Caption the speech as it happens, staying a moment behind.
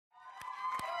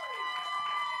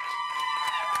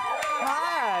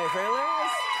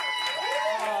feelings?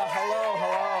 Oh, hello,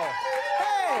 hello.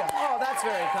 Hey! Oh, that's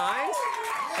very kind.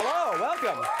 Hello,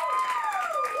 welcome.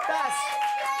 That's...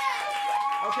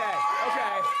 Okay.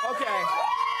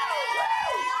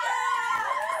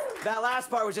 That last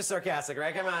part was just sarcastic,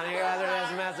 right? Come on, you guys are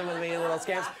just messing with me, you little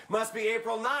scamps. Must be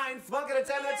April 9th. Welcome to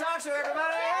 10 Minute Talk Show,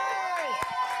 everybody! Hey!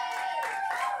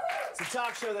 It's a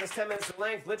talk show that is 10 minutes in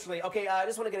length, literally. Okay, I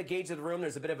just want to get a gauge of the room.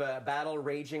 There's a bit of a battle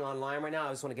raging online right now. I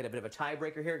just want to get a bit of a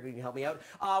tiebreaker here. You can help me out.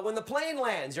 When the plane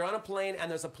lands, you're on a plane and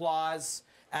there's applause.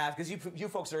 Because you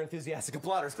folks are enthusiastic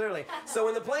applauders, clearly. So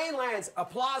when the plane lands,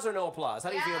 applause or no applause? How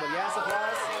do you feel about yes,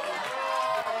 applause?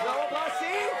 No applause,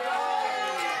 see?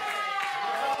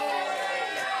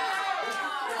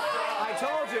 I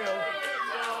told you.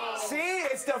 See,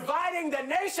 it's dividing the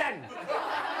nation.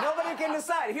 Nobody can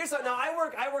decide. Here's now I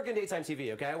work in daytime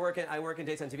TV. Okay, I work in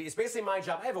daytime TV. It's basically my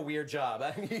job. I have a weird job.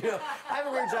 I have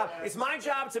a weird job. It's my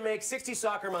job to make 60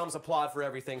 soccer moms applaud for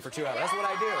everything for 2 hours. That's what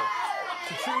I do.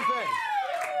 It's a true thing.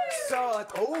 So, like,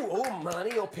 oh,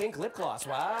 millennial pink lip gloss.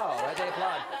 Wow, right? They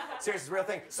applaud. Seriously, it's a real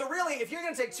thing. So really, if you're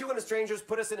going to take 200 strangers,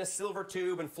 put us in a silver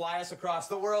tube, and fly us across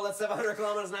the world at 700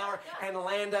 kilometers an hour and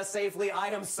land us safely, I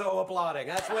am so applauding.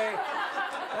 That's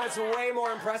way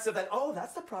more impressive than, oh,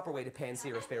 that's the proper way to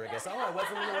pan-sear asparagus. Oh, I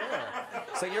wasn't aware.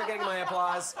 So you're getting my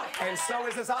applause, and so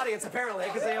is this audience, apparently,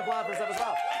 because they applaud for stuff as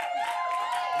well.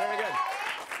 Very good.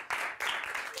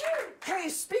 Hey,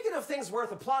 speaking of things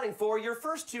worth applauding for, your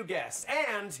first 2 guests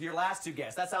and your last 2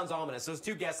 guests. That sounds ominous. There's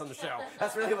 2 guests on the show.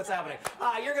 That's really what's happening.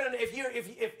 You're gonna,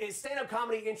 if stand-up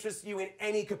comedy interests you in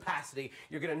any capacity,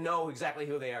 you're gonna know exactly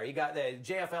who they are. You got the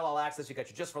JFL All Access. You got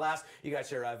your Just for Laughs. You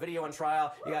got your Video on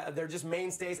Trial. They're just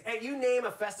mainstays. And you name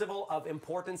a festival of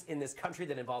importance in this country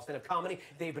that involves stand-up comedy.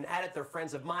 They've been at it. They're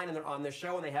friends of mine, and they're on this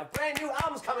show, and they have brand new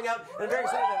albums coming out. And I'm very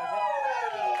excited about it.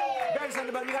 Very excited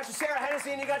about it. You got your Sara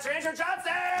Hennessey and you got your Andrew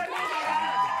Johnston! Hey.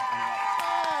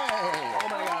 Oh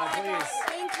my God, please.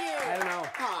 Thank you. I don't know.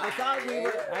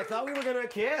 I thought we were gonna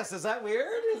kiss. Is that weird?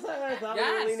 I thought we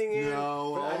were leaning in.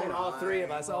 No. I mean, all 3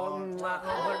 of us. Oh, where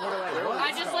do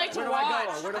I just like to where do watch. I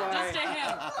go? Where do Just to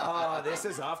him. Oh, this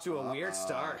is off to a weird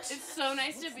start. It's so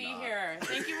nice to be here.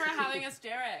 Thank you for having us,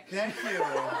 Derek. Thank you.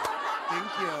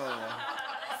 Thank you.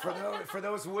 For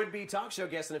those would-be talk show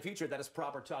guests in the future, that is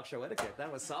proper talk show etiquette.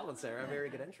 That was solid, Sarah. Very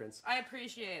good entrance. I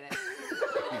appreciate it.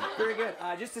 Very good.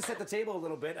 Just to set the table a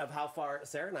little bit of how far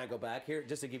Sarah and I go back here,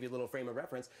 just to give you a little frame of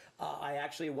reference, I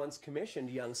actually once commissioned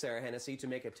young Sara Hennessey to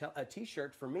make a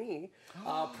T-shirt for me,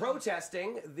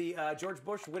 protesting the George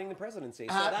Bush winning the presidency.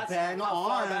 So that's how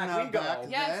far back we go.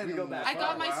 Yes, we go back. I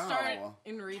got my start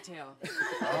in retail,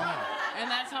 and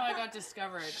that's how I got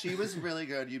discovered. She was really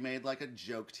good. You made like a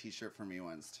joke T-shirt for me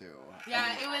once too.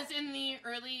 Yeah, it was in the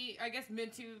early, I guess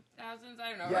mid 2000s. I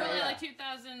don't know, like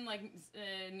 2000, like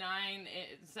 9,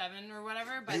 7 or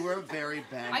whatever. But you were a very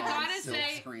bang. I gotta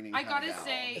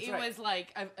say, it right. was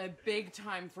like a big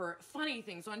time for funny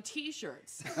things on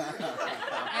T-shirts.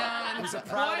 And It was a boy,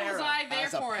 proud was era. I there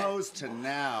for As opposed to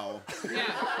now. Yeah.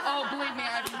 Oh, believe me,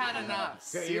 I've had enough.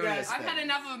 Serious I've had things.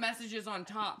 enough of messages on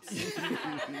tops.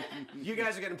 You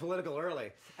guys are getting political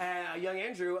early. Young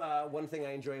Andrew, one thing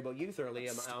I enjoy about you thoroughly,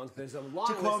 there's a long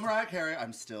To list. quote Mariah Carey,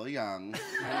 I'm still young.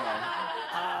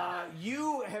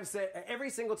 You have said every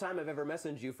single time I've ever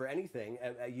messaged you for anything,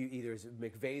 you either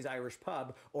McVeigh's Irish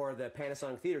Pub or the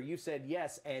Panasonic Theater, you said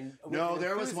yes. And No,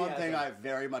 there was one thing I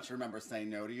very much remember saying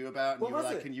no to you about. And What you were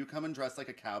was like, it? can you come and dress like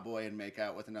a cowboy and make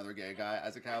out with another gay guy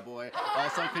as a cowboy?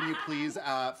 Also, can you please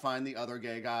find the other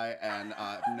gay guy and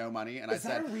no money? And Is I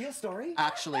that said, a real story?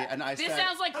 actually, and I This said...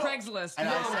 sounds like Craigslist. And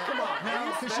I No, said, come on.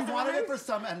 no, because she That's wanted right. it for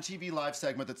some MTV Live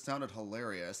segment that sounded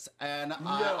hilarious. And No.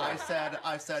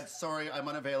 I said, sorry, I'm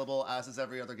unavailable, as is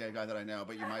every other gay guy that I know,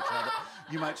 but you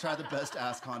might try the best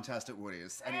ass contest at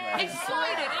Woody's. Anyway.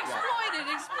 Exploited.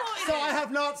 So I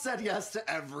have not said yes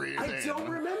to everything. I don't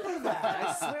remember that.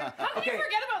 I swear. How can you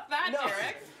forget about that,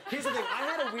 Derek? Here's the thing.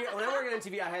 when I worked at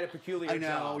MTV, I had a peculiar I know,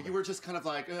 job. you were just kind of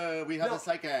like, we have a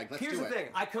psych egg, let's do it. Here's the thing.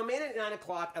 I come in at 9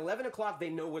 o'clock, 11 o'clock, they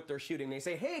know what they're shooting. They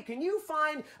say, hey, can you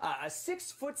find a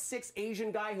 6'6"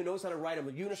 Asian guy who knows how to ride a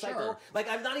unicycle? Sure. Like,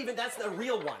 that's a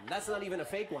real one. That's not even a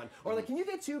fake one. Or like, can you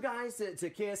get 2 guys to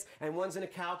kiss, and one's in a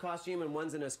cow costume and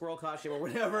one's in a squirrel costume or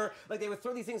whatever? Like, they would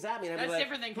throw these things at me, and I'd be That's like,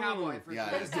 different than cowboy, for Yeah,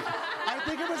 sure. I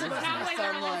think it was supposed to be Cowboys are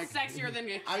a some, little like... sexier than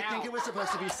a cow. I think it was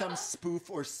supposed to be some spoof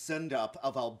or send-up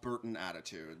of Albertan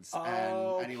attitudes.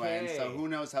 And anyway, and so who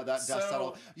knows how that dust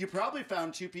settled. You probably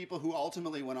found 2 people who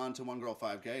ultimately went on to One Girl,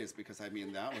 5 Gays, because, I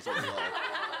mean, that was a real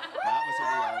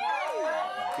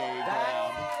gay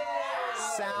job.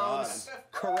 sounds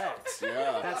correct.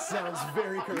 Yeah. That sounds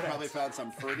very correct. You probably found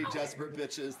some pretty desperate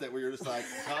bitches that were just like,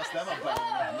 toss them a bone.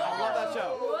 I love that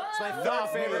show. It's my third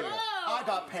favorite. I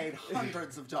got paid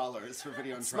hundreds of dollars for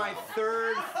video and trial. It's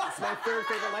my third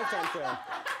favorite Lifetime show.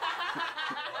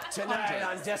 Tonight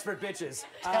on Desperate Bitches.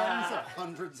 Tens of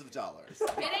hundreds of dollars. It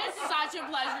is such a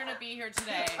pleasure to be here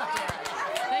today.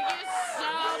 Thank you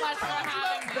so much for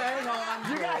having me. Bang on,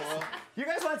 You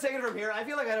guys want to take it from here? I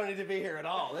feel like I don't need to be here at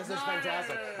all. This is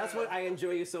fantastic. No. That's what I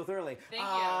enjoy you so thoroughly. Thank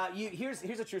you. Here's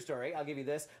a true story. I'll give you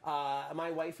this. My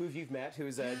wife, who you've met,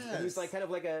 who's like kind of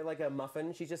like a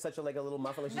muffin. She's just such a little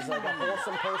muffin. She's like a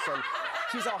wholesome person.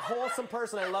 She's a wholesome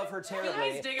person. I love her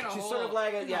terribly. She's sort of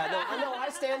like no, I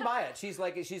stand by it. She's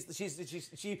like she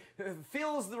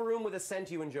fills the room with a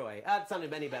scent you enjoy. That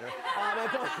sounded any better.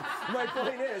 My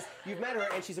point is, you've met her,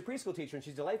 and she's a preschool teacher, and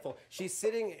she's delightful. She's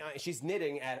sitting, she's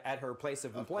knitting at her place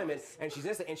of employment, and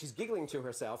she's giggling to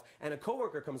herself. And a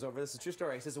coworker comes over. This is a true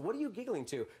story. He says, "What are you giggling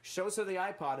to?" Shows her the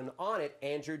iPod, and on it,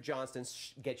 Andrew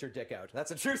Johnston's "Get Your Dick Out."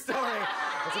 That's a true story.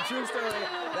 That's a true story.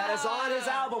 That is on his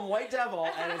album White Devil,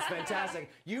 and it's fantastic.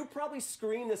 You probably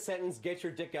screamed the sentence "Get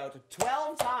Your Dick Out"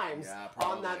 12 times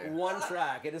on that one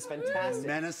track. It is fantastic.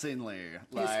 Menacingly,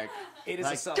 it is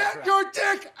a solid get track. your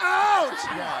dick out!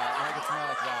 Yeah, like it's not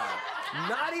like that.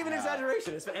 Not even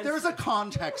exaggeration. There's a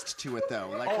context to it, though.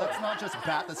 Let's not just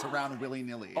bat this around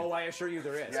willy-nilly. Oh, I assure you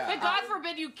there is. Yeah. But God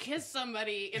forbid you kiss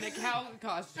somebody in a cow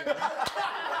costume. But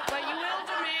you will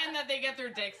demand that they get their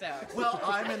dicks out. Well,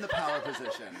 I'm in the power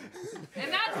position.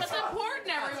 And that's what's important,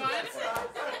 everyone.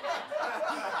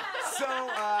 So,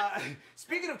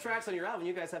 speaking of tracks on your album,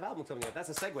 you guys have albums coming out. That's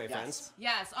a segue, friends.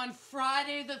 Yes, on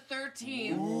Friday the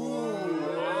 13th.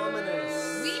 Ooh,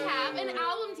 ominous. We have an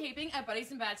album taping at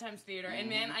Buddies and Bad Times Theater, and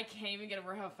man, I can't even get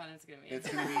over how fun it's gonna be. It's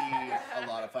gonna be a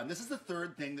lot of fun. This is the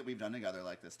third thing that we've done together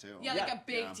like this, too. Yeah, like a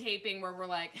big taping where we're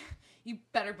like, you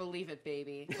better believe it,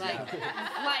 baby. Like,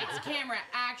 lights, camera,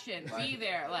 action, be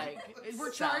there. Like,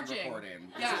 we're charging.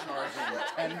 Recording. Yeah. Charging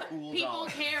 10 cool People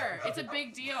dollars. care. It's a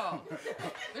big deal.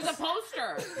 There's a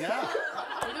poster. Yeah.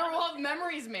 There will have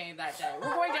memories made that day.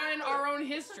 We're going down in our own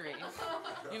history.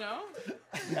 You know?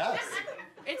 Yes.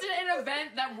 It's an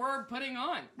event that we're putting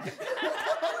on.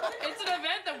 It's an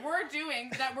event that we're doing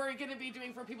that we're going to be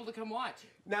doing for people to come watch.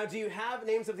 Now, do you have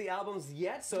names of the albums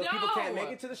yet? So if people can't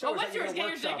make it to the show, Oh, what's yours? Get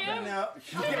Your Dick Out? No.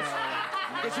 No,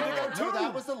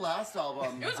 that was the last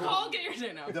album. It was called Get Your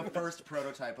Dick Out. The first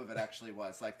prototype of it actually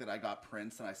was that I got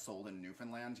Prince and I sold in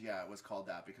Newfoundland. Yeah, it was called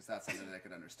that because that's something that I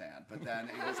could understand. But then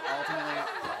it was ultimately.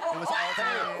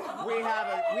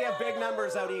 We have big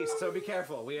numbers out east, so be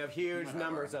careful. We have huge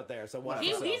numbers out there. So what?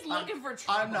 He's looking for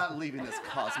trouble. I'm not leaving this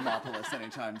cosmopolis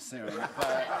anytime soon.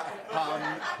 But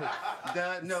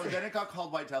then it got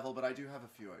called White Devil. But I do have a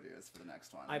few ideas for the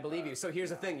next one. I believe you. So here's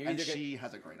the thing. And she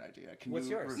has a great idea. What's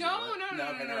yours? No.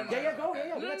 Yeah, go.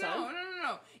 Yeah, we got time.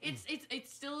 No.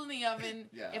 It's still in the oven.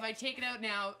 Yeah. If I take it out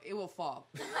now, it will fall.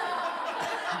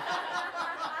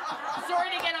 Sorry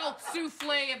to get all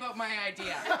souffle about my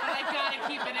idea, but I gotta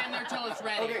keep it in there till it's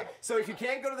ready. Okay, so if you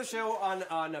can't go to the show on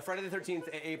Friday the 13th,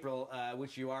 April,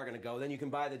 which you are going to go, then you can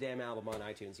buy the damn album on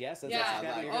iTunes. Yes? You're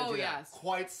gonna do that. Yes.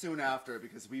 Quite soon after,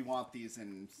 because we want these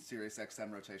in Sirius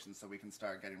XM rotation so we can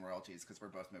start getting royalties because we're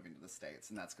both moving to the States,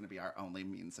 and that's going to be our only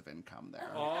means of income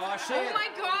there. Oh, shit. Oh my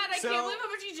God, I can't believe how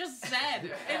much you just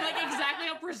said. And like exactly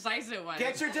how precise it was.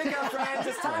 Get your dick out, friends.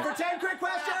 It's time for 10 quick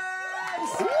questions.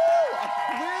 Woo!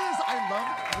 Quiz! I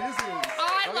love quizzes.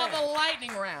 I love a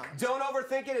lightning round. Don't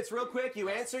overthink it. It's real quick. You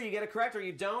answer, you get it correct, or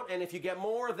you don't. And if you get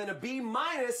more than a B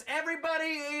minus,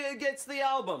 everybody gets the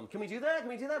album. Can we do that?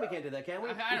 We can't do that, can we?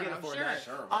 I We don't can't know. afford Sure. that.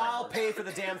 Sure, I'll pay for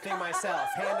the damn thing myself.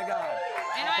 Hand to God.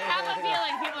 And I have a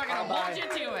feeling people are gonna hold you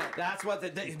to it. That's what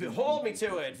hold me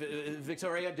to it,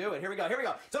 Victoria. Do it. Here we go.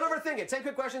 Don't overthink it. 10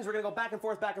 quick questions. We're gonna go back and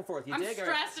forth. You I'm dig?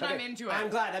 stressed and I'm into it. I'm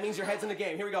glad. That means your head's in the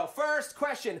game. Here we go. First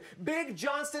question: Big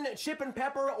Johnston, Chip and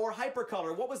Pepper, or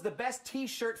Hypercolor? What was the best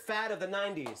T-shirt fad of the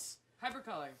 '90s?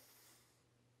 Hypercolor.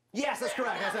 Yes, that's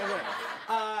correct.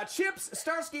 Chips,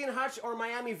 Starsky and Hutch, or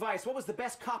Miami Vice? What was the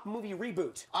best cop movie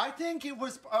reboot? I think it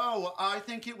was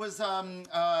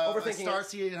Overthinking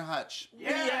Starsky and Hutch.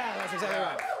 Yeah, that's exactly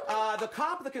right. The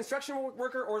cop, the construction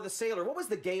worker, or the sailor? What was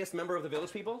the gayest member of the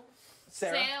Village People?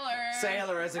 Sarah?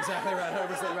 Sailor, that's exactly right,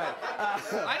 100% right.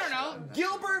 I don't know.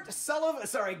 Gilbert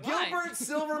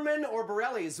Silverman, or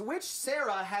Borelli's? Which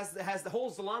Sarah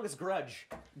holds the longest grudge?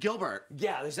 Gilbert.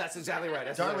 Yeah, that's exactly right.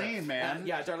 That's Darlene, right. man.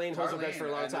 Yeah, Darlene holds a grudge for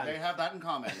a long time. They have that in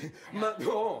common.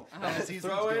 Throw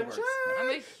in. I'm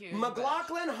a huge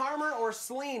McLaughlin, Harmer, or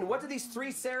Slean? What do these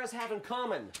three Sarahs have in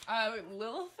common?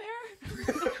 Lil Fair?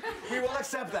 We will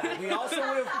accept that. We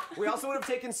also would have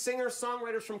taken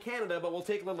singer-songwriters from Canada, but we'll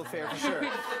take Little Fair for sure.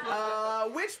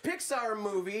 Which Pixar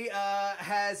movie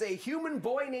has a human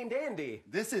boy named Andy?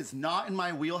 This is not in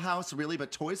my wheelhouse, really,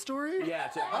 but Toy Story? Yeah.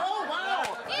 Oh,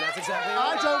 wow! That's exactly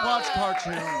I right. don't watch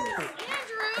cartoons.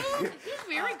 Andrew, he's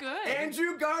very good.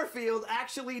 Andrew Garfield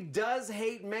actually does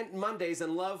hate Mondays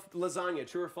and love lasagna.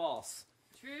 True or false?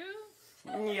 True?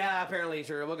 Yeah, apparently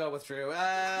true. We'll go with true.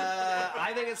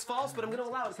 I think it's false, but I'm going to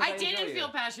allow it. I didn't feel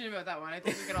passionate about that one. I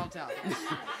think we can all tell.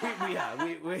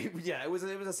 Yeah, it was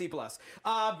a C+. Bill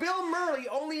Murray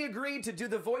only agreed to do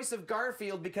the voice of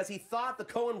Garfield because he thought the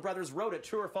Coen brothers wrote it.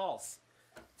 True or false?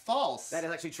 False. That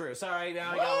is actually true. Sorry,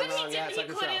 now I But got it he wrong. Yeah,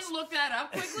 couldn't look that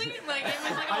up quickly. Like it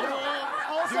was like a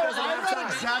whole. Also, Dude doesn't I'm have not time.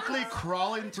 exactly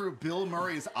crawling through Bill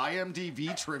Murray's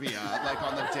IMDb trivia like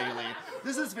on the daily.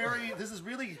 This is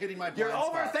really hitting my blind You're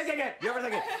spots. overthinking it. You're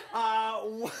overthinking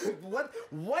it. What?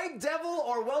 White Devil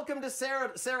or Welcome to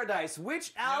Paradise?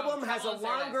 Which album has a Trouble in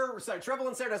longer? Sorry, Trouble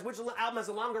in Paradise. Which album has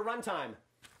a longer runtime?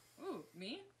 Ooh,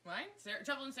 me? Mine?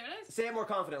 Trouble in Paradise? Say it more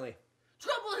confidently.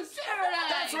 Trouble in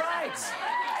Paradise! That's right.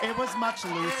 It was much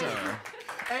looser.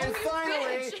 And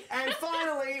bitch.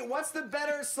 finally, what's the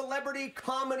better celebrity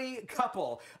comedy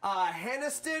couple?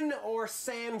 Henniston or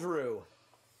Sandrew?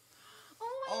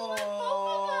 Oh,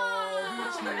 Me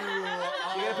too.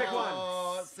 You gotta pick one.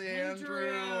 Oh,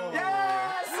 Sandrew.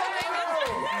 Yes, Sandrew!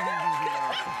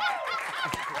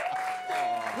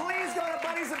 Please go to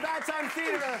Buddies of Bad Time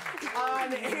Theater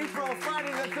on April,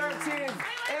 Friday the 13th.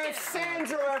 It's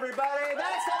Sandrew, everybody.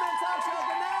 That's the Talk Show.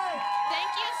 Good night.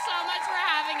 Thank you so much for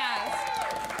having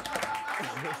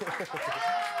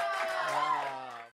us.